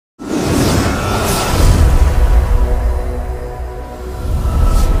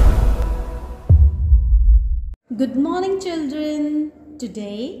Good morning, children.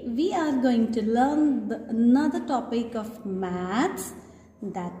 Today we are going to learn another topic of maths,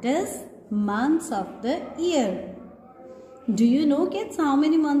 that is months of the year. Do you know, kids, how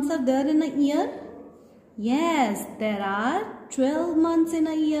many months are there in a year? Yes, there are 12 months in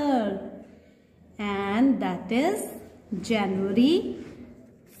a year, and that is January,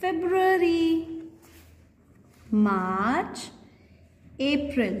 February, March,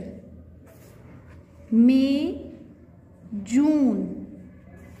 April, May, June,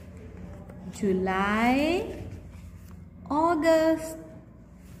 July, August,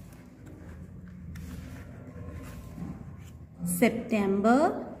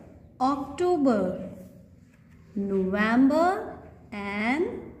 September, October, November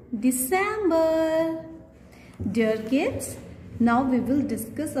and December. Dear kids, now we will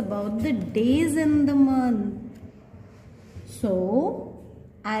discuss about the days in the month. So,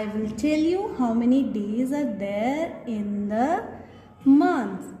 I will tell you how many days are there in the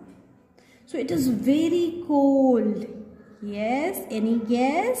month. So it is very cold. Yes, any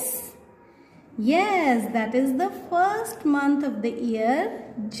guess? Yes, that is the first month of the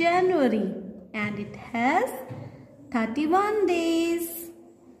year, January, and it has 31 days.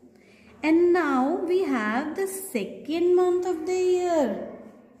 And now we have the second month of the year,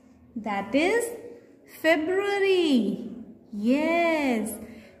 that is February. Yes,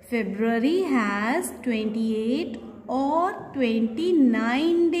 February has 28 or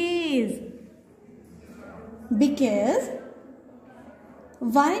 29 days. Because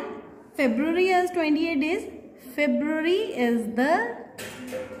why February has 28 days? February is the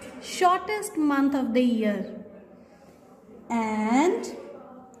shortest month of the year and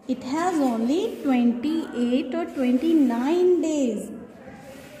it has only 28 or 29 days.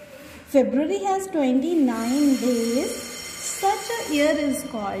 February has 29 days. Such a year is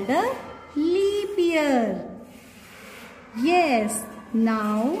called a leap year. Yes,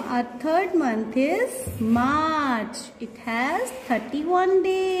 now our third month is March. It has 31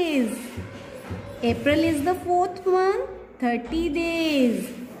 days. April is the fourth month, 30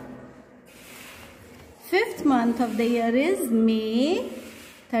 days. Fifth month of the year is May,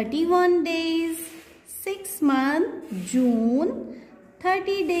 31 days. Sixth month, June,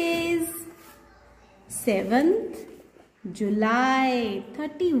 30 days. Seventh, July,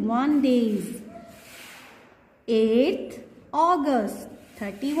 31 days. 8th, August,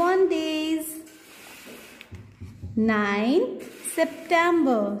 31 days. 9th,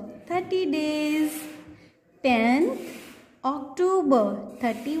 September, 30 days. 10th, October,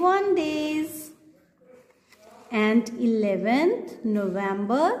 31 days. And 11th,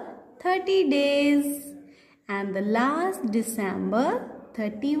 November, 30 days. And the last, December,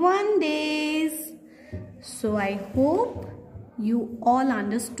 31 days. So I hope you all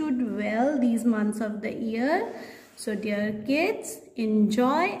understood well these months of the year. So dear kids,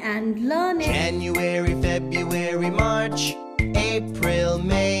 enjoy and learn it. January, February, March, April,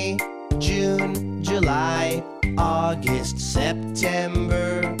 May, June, July, August,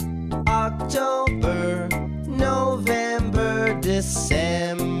 September, October, November,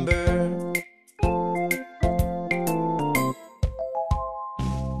 December.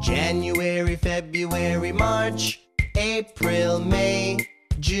 January, February, March, April, May,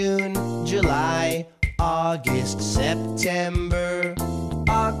 June, July, August, September,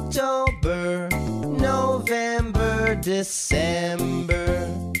 October, November, December.